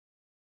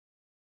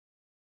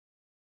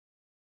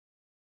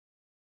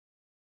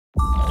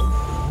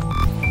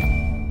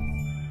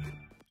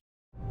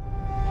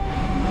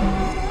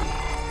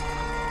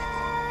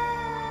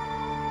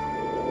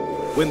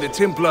When the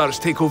Templars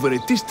take over a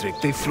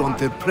district, they flaunt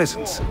their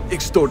presence,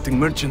 extorting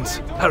merchants,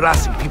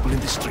 harassing people in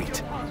the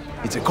street.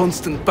 It's a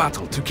constant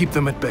battle to keep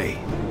them at bay.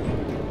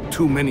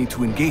 Too many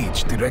to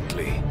engage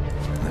directly.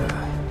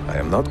 I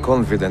am not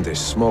confident a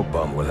smoke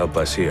bomb will help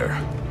us here.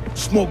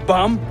 Smoke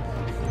bomb?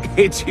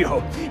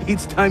 Ezio,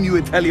 it's time you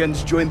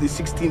Italians joined the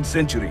 16th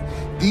century.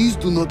 These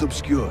do not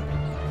obscure.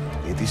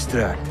 They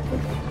distract.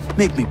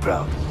 Make me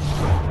proud.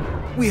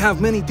 We have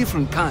many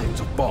different kinds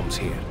of bombs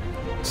here.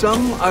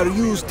 Some are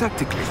used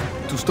tactically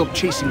to stop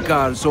chasing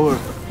cars or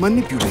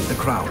manipulate the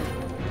crowd.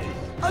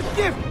 A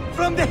gift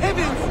from the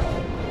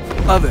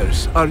heavens!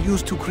 Others are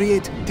used to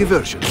create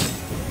diversions.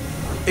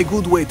 A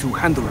good way to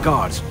handle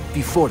guards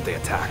before they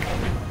attack.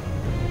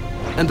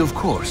 And of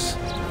course,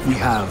 we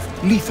have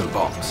lethal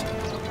bombs.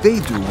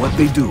 They do what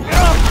they do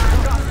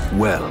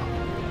well.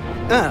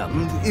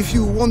 And if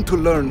you want to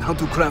learn how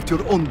to craft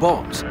your own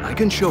bombs, I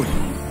can show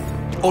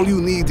you. All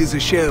you need is a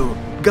shell,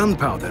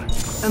 gunpowder,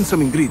 and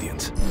some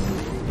ingredients.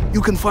 You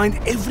can find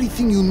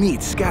everything you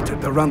need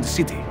scattered around the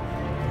city.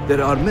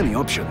 There are many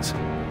options.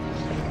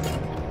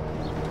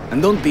 And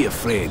don't be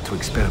afraid to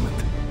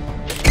experiment.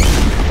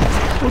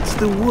 What's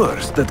the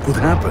worst that could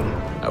happen?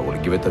 I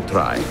will give it a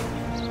try.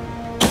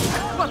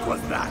 What was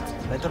that?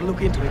 Better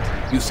look into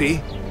it. You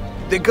see?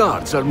 The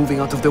guards are moving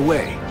out of the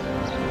way.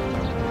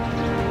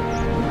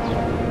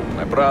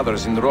 My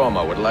brothers in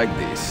Roma would like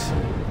this.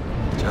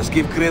 Just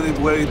give credit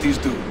where it is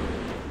due.